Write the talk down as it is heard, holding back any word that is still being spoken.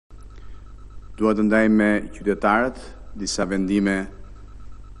Dua të ndaj me qytetarët disa vendime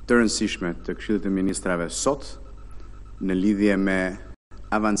të rëndësishme të Këshillit të Ministrave sot në lidhje me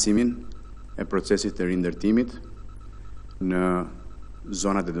avancimin e procesit të rindërtimit në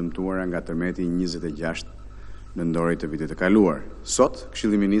zonat e dëmtuara nga tërmeti 26 nëntori të vitit të kaluar. Sot,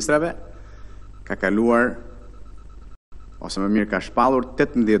 Këshilli i Ministrave ka kaluar, ose më mirë ka shpallur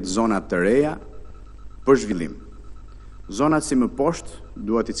 18 zonat të reja për zhvillim. Zonat si më poshtë,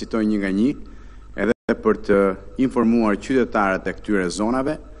 dua t'i citoj një nga një, edhe për të informuar qytetarët e këtyre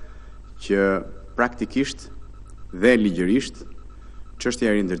zonave që praktikisht dhe ligjërisht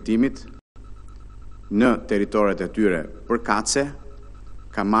çështja e rindërtimit në territoret e tyre përkatëse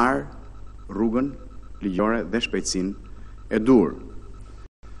ka marrë rrugën ligjore dhe shpejtësinë e dur.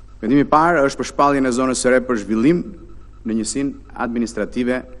 Vendimi i parë është për shpalljen e zonës së re për zhvillim në njësinë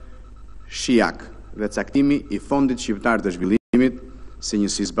administrative Shijak dhe caktimi i Fondit Shqiptar të Zhvillimit si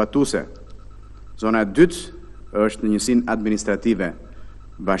njësi zbatuese. Zona e dytë është në njësinë administrative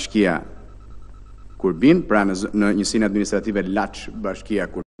Bashkia Kurbin, pra në njësinë administrative Laç Bashkia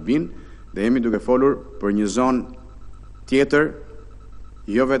Kurbin, dhe jemi duke folur për një zonë tjetër,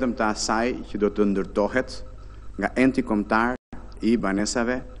 jo vetëm të asaj që do të ndërtohet nga enti kombëtar i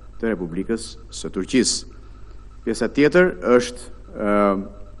banesave të Republikës së Turqisë. Pjesa tjetër është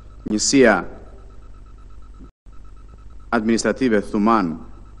njësia administrative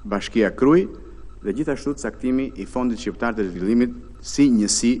Thumanë-FSHZH dhe gjithashtu caktimi i Fondit Shqiptar të Zhvillimit si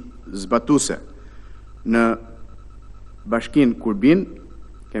njësi zbatuese. Në Bashkinë Kurbin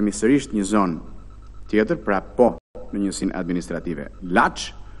kemi sërish një zonë tjetër, pra po në njësinë administrative Laç.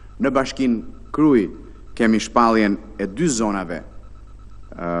 Në Bashkinë Krujë kemi shpalljen e dy zonave,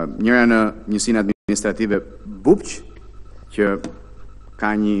 njëra në njësinë administrative Bupq, që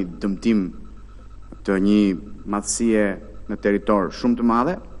ka një dëmtim të një madhësie në territor shumë të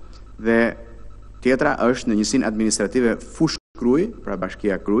madhe, dhe tjetra është në njësinë administrative Fushë Krujë, pra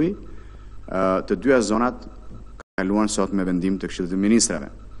Bashkia Krujë. Të dyja zonat kaluan sot me vendim të Këshillit të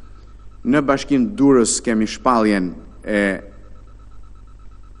Ministrave. Në Bashkinë Durrës kemi shpalljen e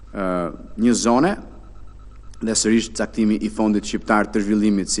një zone dhe sërish caktimi i Fondit Shqiptar të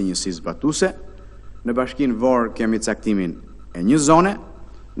Zhvillimit si njësi zbatuese. Në Bashkinë Vorë kemi caktimin e një zone,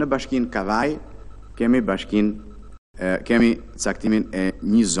 në Bashkinë Kavajë kemi caktimin e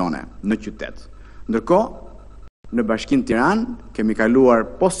një zone në qytet. Ndërkohë, në Bashkinë Tiranë kemi kaluar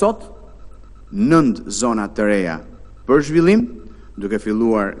po sot 9 zona të reja për zhvillim, duke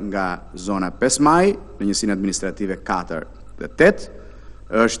filluar nga zona 5 Maj në njësinë administrative 4 dhe 8,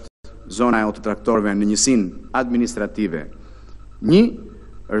 është zona e autotraktorëve në njësinë administrative 1,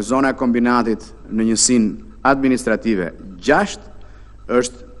 është zona e kombinatit në njësinë administrative 6,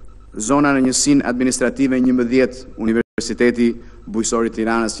 është zona në njësinë administrative 11, Universiteti Bujqësor i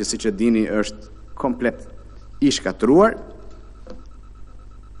Tiranës, që siç e dini është komplet i shkatruar.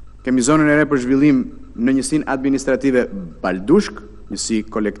 Kemi zonën e re për zhvillim në njësinë administrative Baldushk, njësi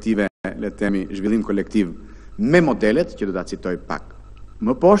kolektive, le të themi zhvillim kolektiv me modelet, që do ta citoj pak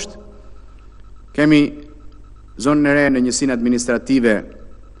më poshtë. Kemi zonën e re në njësinë administrative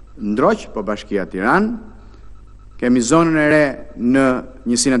Ndroq, po Bashkia Tiranë. Kemi zonën e re në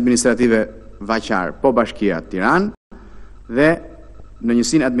njësinë administrative Vaqar, po Bashkia Tiranë, dhe në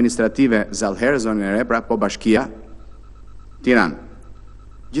njësinë administrative Zall Herr, zonën e re, pra po Bashkia Tiranë.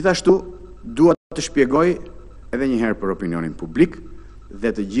 Gjithashtu, dua të shpjegoj edhe një herë për opinionin publik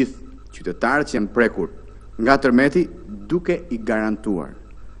dhe të gjithë qytetarët që janë prekur nga tërmeti, duke i garantuar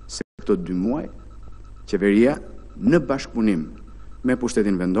se këto 2 muaj qeveria në bashkëpunim me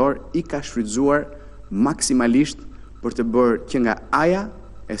pushtetin vendor i ka shfrytzuar maksimalisht për të bërë që nga aja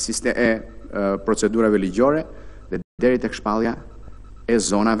e procedurave ligjore dhe deri tek shpallja e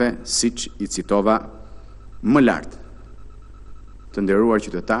zonave, siç i citova më lart. Të nderuar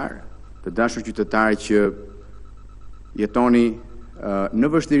qytetarë, të dashur qytetarë që jetoni në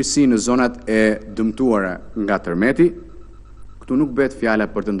vështirësi në zonat e dëmtuara nga tërmeti, këtu nuk bëhet fjala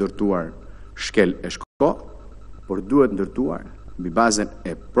për të ndërtuar shkel e shko, por duhet ndërtuar mbi bazën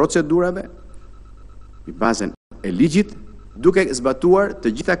e procedurave, mbi bazën e ligjit, duke zbatuar të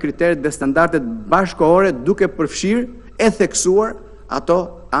gjitha kriteret dhe standardet bashkëkohore, duke përfshirë e theksuar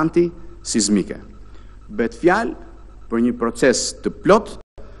ato antisizmike. Bëhet fjalë për një proces të plot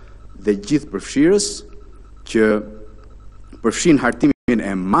dhe gjithë përfshirës që përfshin hartimin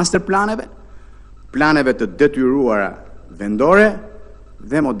e master planeve, planeve të detyruara vendore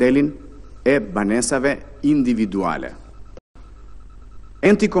dhe modelin e banesave individuale.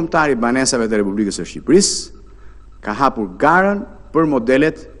 Enti kombëtar i banesave të Republikës së Shqipërisë ka hapur garën për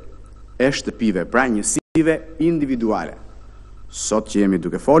modelet e shtëpive, pra njësive individuale. sot që jemi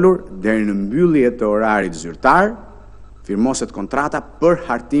duke folur, deri në mbyllje të orarit zyrtar, firmoset kontrata për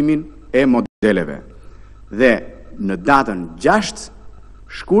hartimin e modeleve. Dhe në datën 6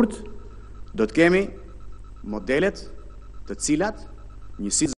 shkurt, do të kemi modelet të cilat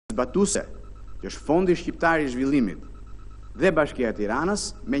njësi zbatuse, që është Fondi Shqiptar i Zhvillimit dhe Bashkia e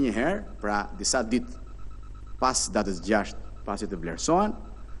Tiranës, me njëherë, pra disa ditë pas datës 6, pasi të vlerësohen,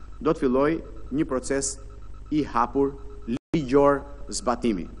 do të filloj një proces i hapur ligjor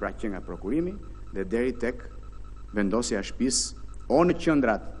zbatimi, pra që nga prokurimi dhe deri tek vendosja e shtëpisë o në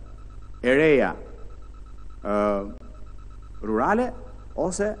qendrat e reja rurale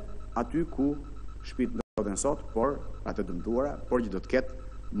ose aty ku shtëpitë ndodhen sot, por atë dëmtuara, por që do të ketë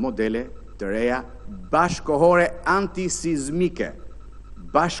modele të reja bashkohore antisizmike.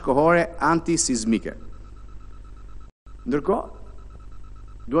 Bashkohore antisizmike. Ndërkohë,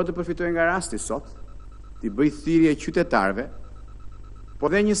 dua të përfitoj nga rasti sot, të bëj thirrje qytetarëve, po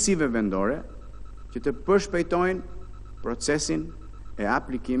dhe njësive vendore, që të përshpejtojnë procesin e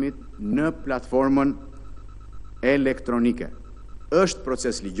aplikimit në platformën elektronike. Është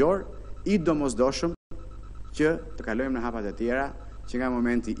proces ligjor i domosdoshëm që të kalojmë në hapat e tjera, që nga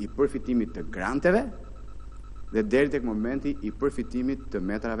momenti i përfitimit të granteve dhe deri tek momenti i përfitimit të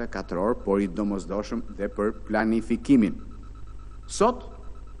metrave katror, por i domosdoshëm dhe për planifikimin. Sot,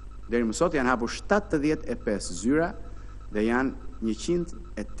 deri më sot, janë hapur 75 zyra dhe janë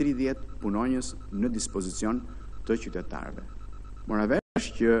 130 punonjës në dispozicion të qytetarëve. Mora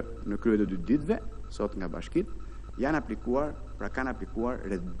vesh që në krye të 2 ditëve, sot nga bashkit, janë aplikuar, pra kanë aplikuar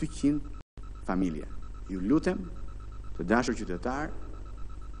rreth 200 familje. Ju lutem, të dashur qytetar,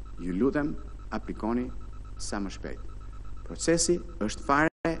 ju lutem, aplikoni sa më shpejt. Procesi është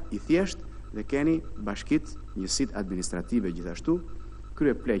fare i thjesht dhe keni bashkit, njësit administrative gjithashtu,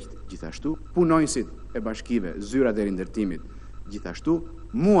 kryepleqt gjithashtu, punonjësit e bashkive, zyrat e rindërtimit gjithashtu,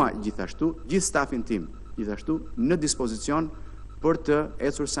 mua gjithashtu, gjithë stafin tim gjithashtu, në dispozicion për të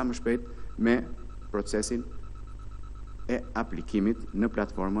ecur sa më shpejt me procesin e aplikimit në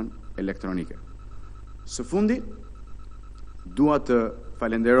platformën elektronike. Së fundi, dua të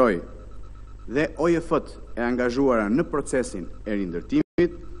falenderoj dhe OJF-t e angazhuara në procesin e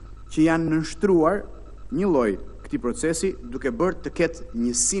rindërtimit që janë nënshtruar një lloj këtij procesi duke bërë të ketë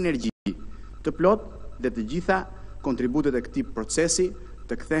një sinergji të plot dhe të gjitha kontributet e këtij procesi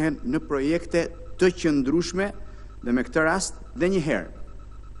të kthehen në projekte të qëndrueshme dhe me këtë rast dhe një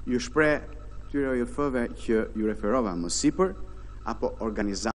herë ju shpreh këtyre OJF-ve që ju referova më sipër apo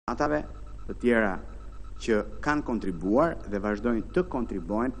organizatave të tjera që kanë kontribuar dhe vazhdojnë të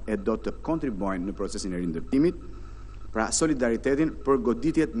kontribuojnë e do të kontribuojnë në procesin e rindërtimit, pra solidaritetin për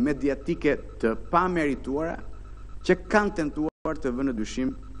goditjet mediatike të pamerituara që kanë tentuar të vënë në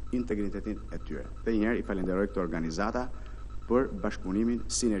dyshim integritetin e tyre. Dhe njëherë i falenderoj këto organizata për bashkëpunimin,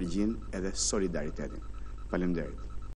 sinergjin edhe solidaritetin. Faleminderit.